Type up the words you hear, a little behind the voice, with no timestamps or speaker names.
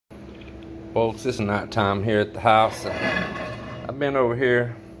Folks, it's nighttime here at the house. I've been over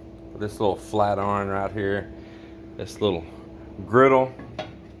here with this little flat iron right here, this little griddle,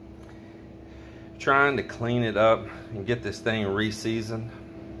 trying to clean it up and get this thing re-seasoned.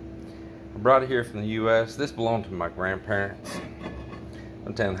 I brought it here from the US. This belonged to my grandparents.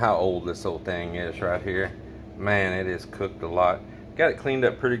 I'm telling you how old this old thing is right here. Man, it is cooked a lot. Got it cleaned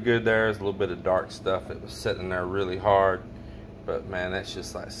up pretty good there. There's a little bit of dark stuff that was sitting there really hard. But man, that's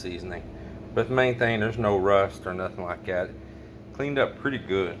just like seasoning. But the main thing, there's no rust or nothing like that. Cleaned up pretty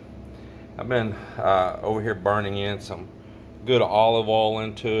good. I've been over here burning in some good olive oil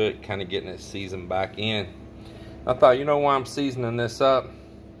into it, kind of getting it seasoned back in. I thought, you know why I'm seasoning this up?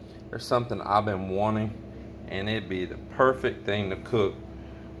 There's something I've been wanting, and it'd be the perfect thing to cook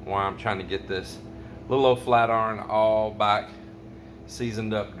while I'm trying to get this little old flat iron all back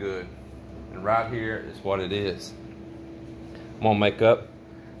seasoned up good. And right here is what it is. I'm gonna make up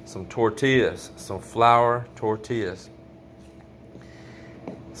some tortillas, some flour tortillas.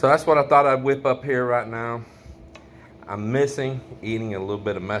 So that's what I thought I'd whip up here right now. I'm missing eating a little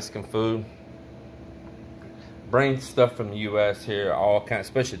bit of Mexican food. Bring stuff from the US here, all kinds,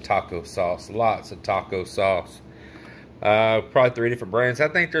 especially taco sauce, lots of taco sauce. Probably 3 different brands. I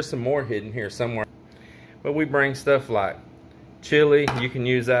think there's some more hidden here somewhere. But we bring stuff like chili, you can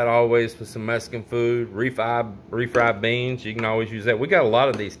use that always with some Mexican food. Refried beans, you can always use that. We got a lot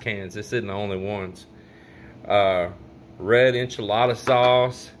of these cans, this isn't the only ones. Red enchilada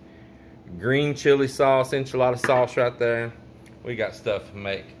sauce, green chili sauce, enchilada sauce right there. We got stuff to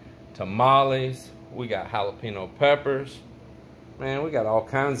make tamales. We got jalapeno peppers. Man, we got all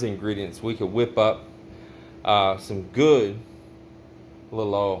kinds of ingredients. We could whip up some good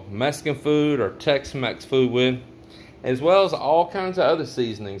little old Mexican food or Tex-Mex food with, as well as all kinds of other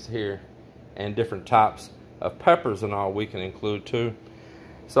seasonings here and different types of peppers and all we can include too.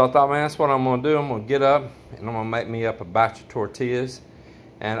 So I thought, man, that's what I'm gonna do. I'm gonna get up and I'm gonna make me up a batch of tortillas,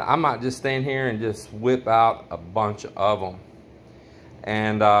 and I might just stand here and just whip out a bunch of them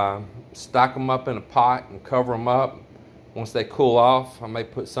and stack them up in a pot and cover them up. Once they cool off, I may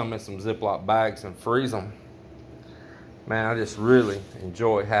put some in some Ziploc bags and freeze them. Man, I just really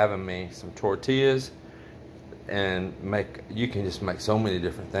enjoy having me some tortillas, and you can just make so many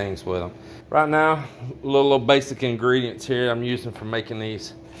different things with them. Right now, little basic ingredients here I'm using for making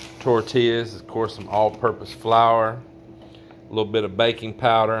these tortillas. Of course, some all-purpose flour, a little bit of baking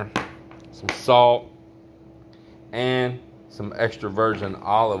powder, some salt, and some extra virgin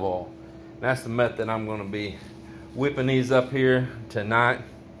olive oil. And that's the method I'm going to be whipping these up here tonight.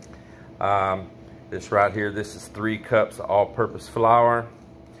 This right here, this is 3 cups of all-purpose flour.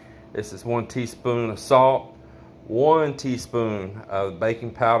 This is 1 teaspoon of salt, 1 teaspoon of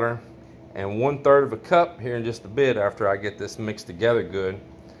baking powder, and 1/3 of a cup here in just a bit after I get this mixed together good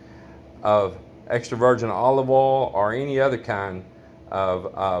of extra virgin olive oil or any other kind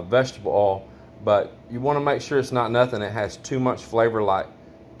of vegetable oil. But you want to make sure it's not nothing that has too much flavor, like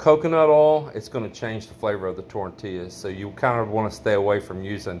coconut oil. It's going to change the flavor of the tortillas. So you kind of want to stay away from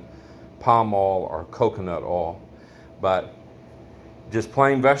using palm oil or coconut oil. But just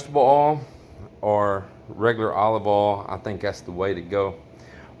plain vegetable oil or regular olive oil, I think that's the way to go.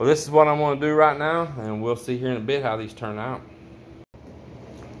 Well, this is what I'm going to do right now, and we'll see here in a bit how these turn out.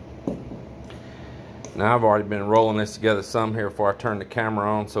 Now I've already been rolling this together some here before I turn the camera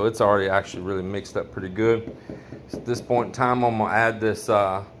on, so it's already actually really mixed up pretty good. So at this point in time, I'm going to add this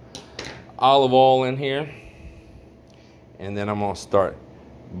olive oil in here, and then I'm going to start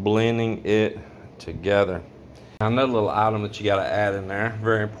blending it together. Now, another little item that you got to add in there,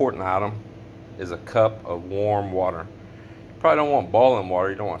 very important item, is a cup of warm water. You probably don't want boiling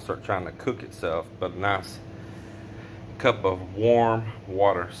water. You don't want to start trying to cook itself, but a nice cup of warm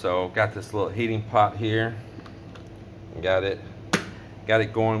water. So got this little heating pot here. Got it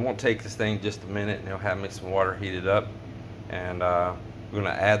going. Won't take this thing just a minute, and it'll have me some water heated up. And we're gonna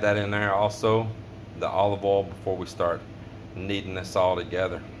add that in there also, the olive oil, before we start kneading this all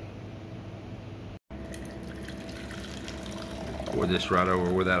together. Pour this right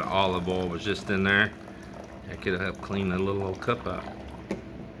over where that olive oil was just in there. That could help clean that little old cup out.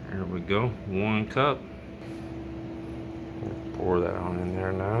 There we go, 1 cup. Pour that on in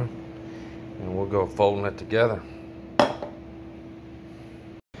there now, and we'll go folding it together.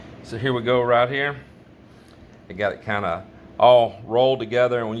 So here we go right here. I got it kind of all rolled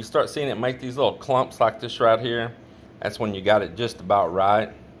together, and when you start seeing it make these little clumps like this right here, that's when you got it just about right.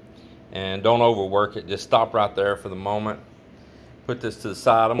 And don't overwork it, just stop right there for the moment. Put this to the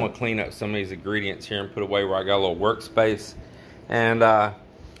side. I'm going to clean up some of these ingredients here and put away where I got a little workspace, and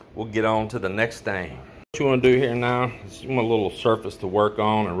we'll get on to the next thing. What you want to do here now is you want a little surface to work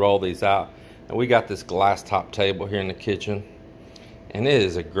on and roll these out. And we got this glass top table here in the kitchen, and it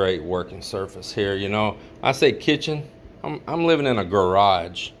is a great working surface here. You know, I say kitchen, I'm living in a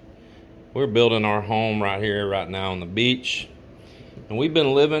garage. We're building our home right here, right now on the beach, and we've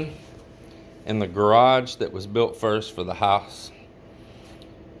been living in the garage that was built first for the house.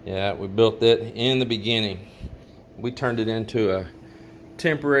 Yeah, we built it in the beginning. We turned it into a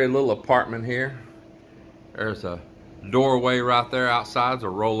temporary little apartment here. There's a doorway right there outside. It's a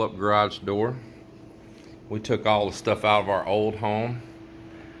roll-up garage door. We took all the stuff out of our old home.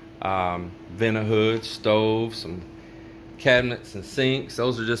 Vent hoods, stoves, some cabinets and sinks.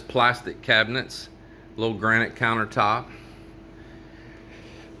 Those are just plastic cabinets. Little granite countertop.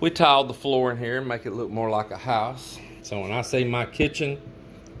 We tiled the floor in here and make it look more like a house. So when I say my kitchen,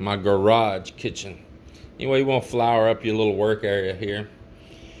 my garage kitchen. Anyway, you want to flower up your little work area here.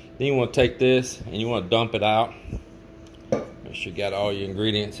 Then you want to take this and you want to dump it out. Make sure you got all your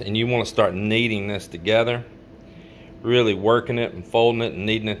ingredients, and you want to start kneading this together. Really working it and folding it and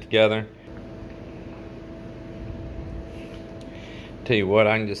kneading it together. Tell you what,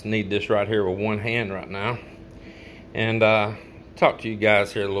 I can just knead this right here with one hand right now. And talk to you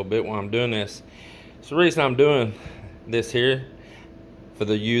guys here a little bit while I'm doing this. So the reason I'm doing this here, for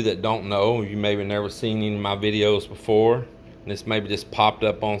the you that don't know, you maybe never seen any of my videos before, and this maybe just popped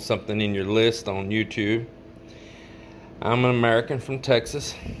up on something in your list on YouTube. I'm an American from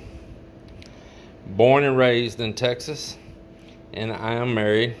Texas, born and raised in Texas, and I am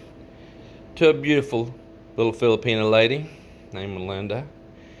married to a beautiful little Filipino lady named Melinda,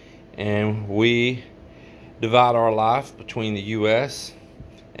 and we divide our life between the U.S.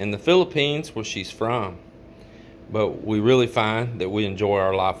 and the Philippines, where she's from. But we really find that we enjoy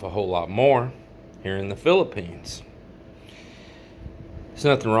our life a whole lot more here in the Philippines. There's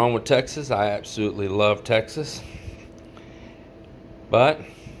nothing wrong with Texas. I absolutely love Texas. But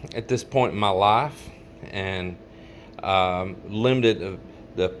at this point in my life, and limited of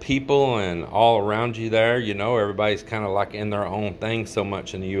the people and all around you there, you know, everybody's kind of like in their own thing so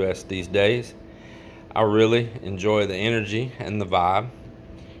much in the U.S. these days. I really enjoy the energy and the vibe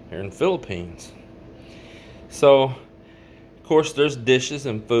here in the Philippines. So, of course, there's dishes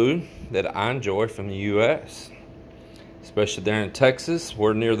and food that I enjoy from the U.S., especially there in Texas.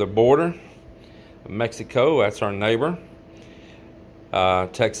 We're near the border of Mexico. That's our neighbor.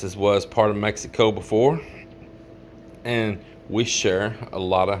 Texas was part of Mexico before, and we share a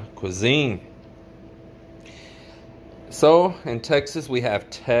lot of cuisine. So in Texas we have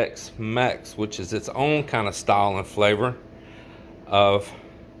Tex-Mex, which is its own kind of style and flavor of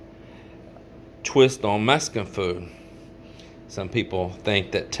twist on Mexican food. Some people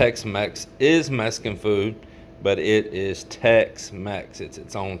think that Tex-Mex is Mexican food, but it is Tex-Mex. It's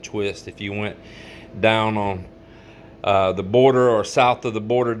its own twist. If you went down on the border or south of the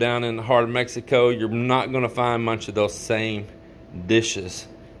border down in the heart of Mexico, you're not going to find much of those same dishes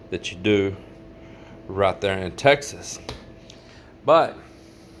that you do right there in Texas. But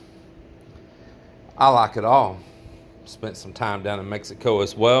I like it all. Spent some time down in Mexico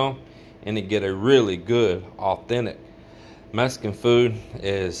as well, and to get a really good, authentic Mexican food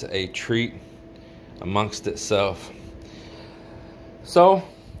is a treat amongst itself. So,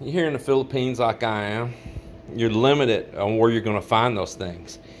 you're here in the Philippines like I am, you're limited on where you're going to find those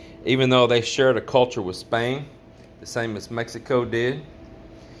things. Even though they shared a culture with Spain, the same as Mexico did,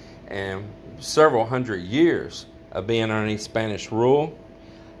 and several hundred years of being underneath Spanish rule.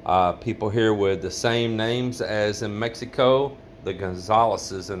 People here with the same names as in Mexico, the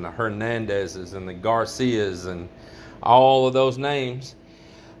Gonzaleses and the Hernandezes and the Garcias and all of those names.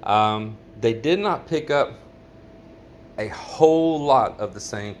 They did not pick up a whole lot of the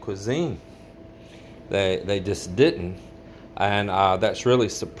same cuisine. They just didn't, and that's really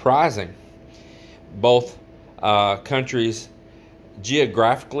surprising. Both countries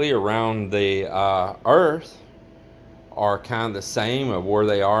geographically around the earth are kind of the same of where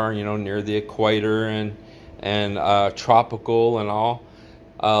they are, you know, near the equator and tropical and all.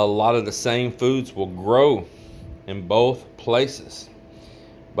 A lot of the same foods will grow in both places,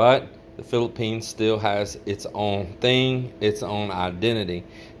 but the Philippines still has its own thing, its own identity.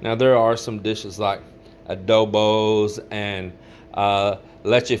 Now there are some dishes like adobos and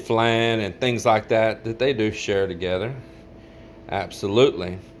leche flan and things like that that they do share together,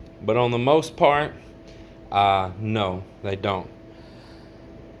 absolutely. But on the most part, no, they don't.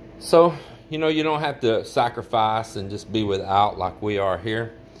 So, you know, you don't have to sacrifice and just be without like we are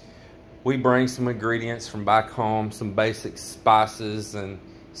here. We bring some ingredients from back home, some basic spices and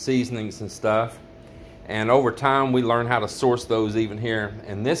seasonings and stuff. And over time, we learn how to source those even here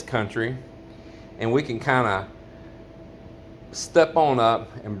in this country. and we can kind of step on up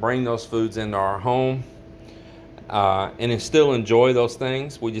and bring those foods into our home and still enjoy those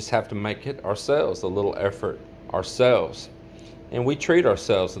things. We just have to make it ourselves, a little effort ourselves. And we treat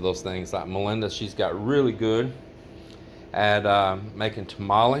ourselves to those things. Like Melinda, she's got really good at making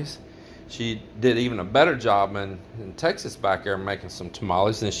tamales. She did even a better job in Texas back there making some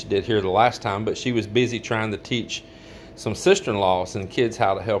tamales than she did here the last time, but she was busy trying to teach some sister-in-laws and kids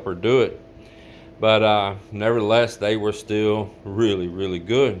how to help her do it. But nevertheless, they were still really, really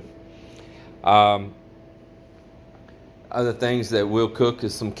good. Other things that we'll cook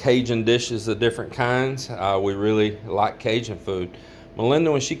is some Cajun dishes of different kinds. We really like Cajun food.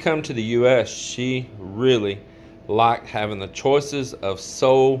 Melinda, when she come to the U.S., she really liked having the choices of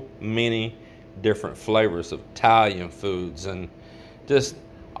so many different flavors of Italian foods and just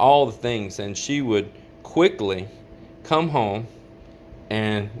all the things. And she would quickly come home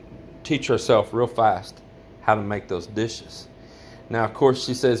and teach herself real fast how to make those dishes. Now, of course,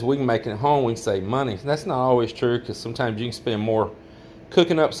 she says we can make it at home, we can save money. That's not always true, because sometimes you can spend more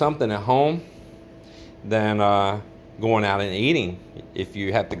cooking up something at home than going out and eating if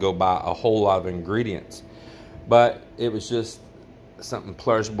you have to go buy a whole lot of ingredients. But it was just something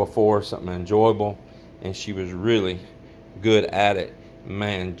pleasurable for her, something enjoyable, and she was really good at it.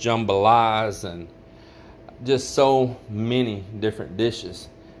 Man, jambalas and just so many different dishes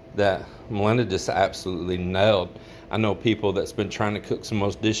that Melinda just absolutely nailed. I know people that's been trying to cook some of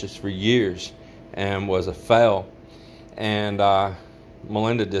those dishes for years and was a fail, and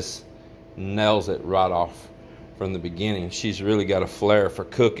Melinda just nails it right off from the beginning. She's really got a flair for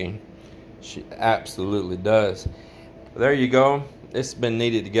cooking. She absolutely does. There you go. It's been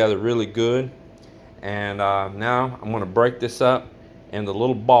kneaded together really good, and now I'm going to break this up into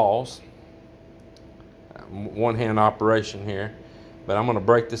little balls. One hand operation here, but I'm going to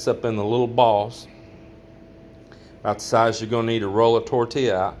break this up into little balls about the size you're going to need to roll a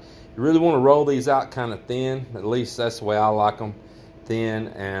tortilla out. You really want to roll these out kind of thin. At least that's the way I like them, thin,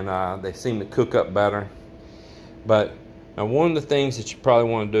 and they seem to cook up better. But now, one of the things that you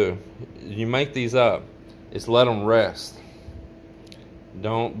probably want to do, you make these up, is let them rest.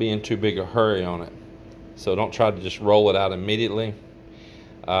 Don't be in too big a hurry on it. So don't try to just roll it out immediately.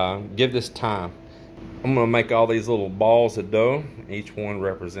 Give this time. I'm going to make all these little balls of dough. Each one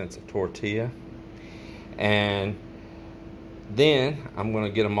represents a tortilla. And then I'm going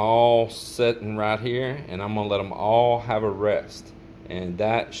to get them all sitting right here, and I'm going to let them all have a rest. And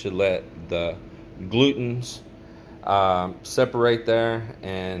that should let the glutens separate there,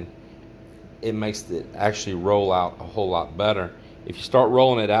 and it makes it actually roll out a whole lot better. If you start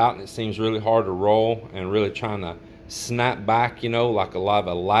rolling it out and it seems really hard to roll and really trying to snap back, you know, like a lot of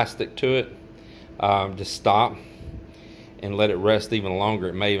elastic to it, just stop and let it rest even longer.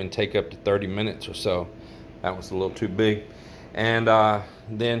 It may even take up to 30 minutes or so. That was a little too big. And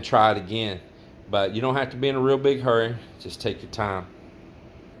then try it again. But you don't have to be in a real big hurry. Just take your time.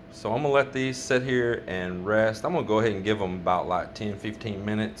 So I'm going to let these sit here and rest. I'm going to go ahead and give them about like 10-15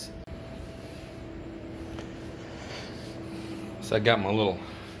 minutes. So I got my little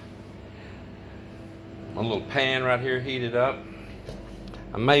pan right here heated up.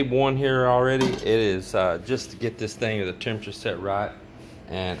 I made one here already. It is just to get this thing at the temperature set right,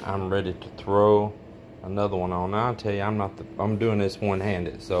 and I'm ready to throw another one on. Now I'll tell you, I'm doing this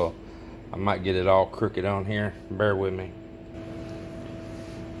one-handed, so I might get it all crooked on here. Bear with me.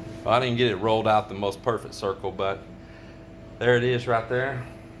 Well, I didn't get it rolled out the most perfect circle, but there it is right there.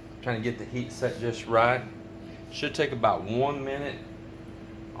 Trying to get the heat set just right. Should take about 1 minute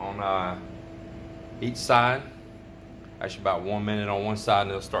on each side. Actually about 1 minute on one side, and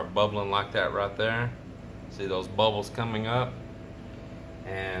it'll start bubbling like that right there. See those bubbles coming up?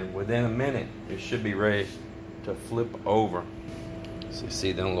 And within a minute, it should be ready to flip over. So you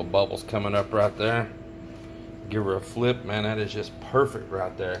see them little bubbles coming up right there? Give her a flip, man, that is just perfect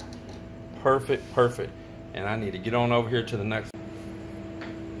right there. Perfect, perfect. And I need to get on over here to the next.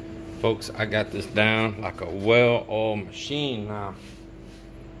 Folks, I got this down like a well-oiled machine now.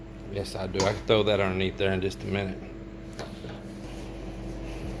 Yes, I do. I can throw that underneath there in just a minute.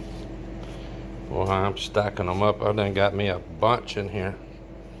 Well, I'm stacking them up. I done got me a bunch in here.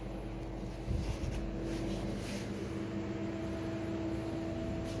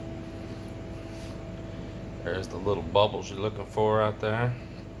 There's the little bubbles you're looking for right there.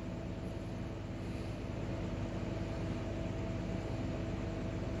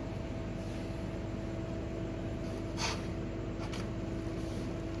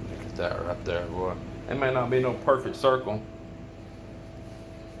 Look at that right there, boy. It may not be no perfect circle,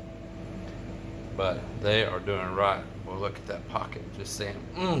 but they are doing right. Boy, look at that pocket. Just saying,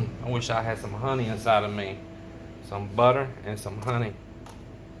 I wish I had some honey inside of me. Some butter and some honey.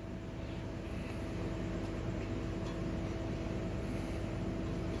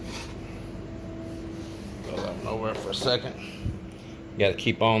 Go up nowhere for a second. Got to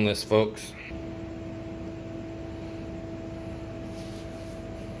keep on this, folks.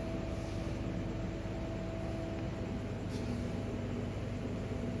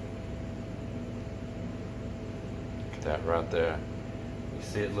 Look at that right there. You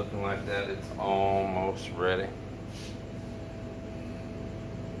see it looking like that? It's almost ready.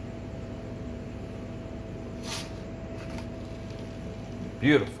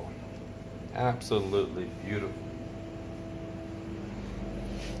 Beautiful. Absolutely beautiful.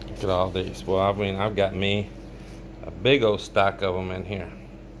 Look at all these. Well, I mean, I've got me a big old stack of them in here.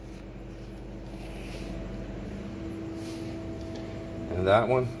 And that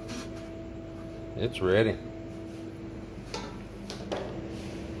one, it's ready.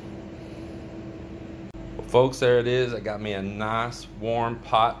 Well, folks, there it is. I got me a nice warm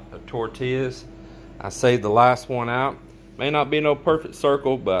pot of tortillas. I saved the last one out. May not be no perfect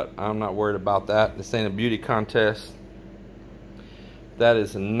circle, but I'm not worried about that. This ain't a beauty contest. That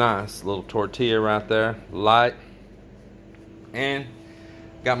is a nice little tortilla right there, light. And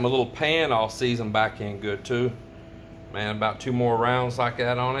got my little pan all seasoned back in good too. Man, about 2 more rounds like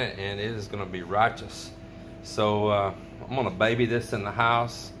that on it, and it is gonna be righteous. So I'm gonna baby this in the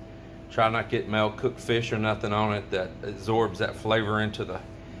house. Try not to get cooked fish or nothing on it that absorbs that flavor into the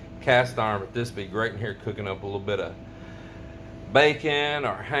cast iron, but this would be great in here cooking up a little bit of bacon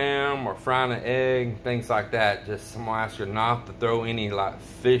or ham or frying an egg, things like that. Just I'm gonna ask you not to throw any like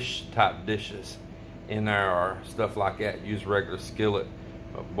fish type dishes in there or stuff like that. Use regular skillet.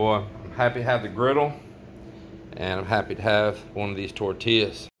 But boy, I'm happy to have the griddle, and I'm happy to have one of these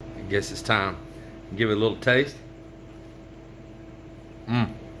tortillas. I guess it's time. Give it a little taste.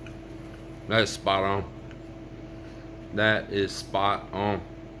 That is spot on. That is spot on.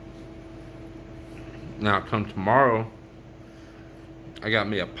 Now come tomorrow, I got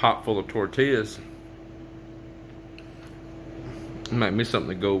me a pot full of tortillas. Make me something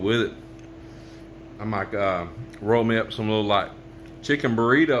to go with it. I might roll me up some little like chicken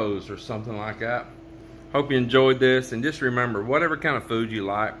burritos or something like that. Hope you enjoyed this, and just remember, whatever kind of food you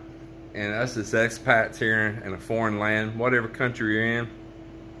like, and us as expats here in a foreign land, whatever country you're in,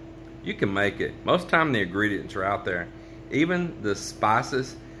 you can make it. Most of the time the ingredients are out there. Even the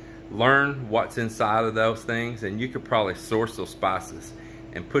spices, learn what's inside of those things, and you could probably source those spices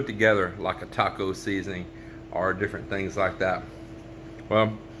and put together like a taco seasoning or different things like that.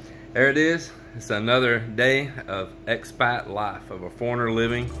 Well, there it is. It's another day of expat life, of a foreigner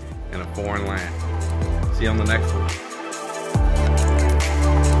living in a foreign land. See you on the next one.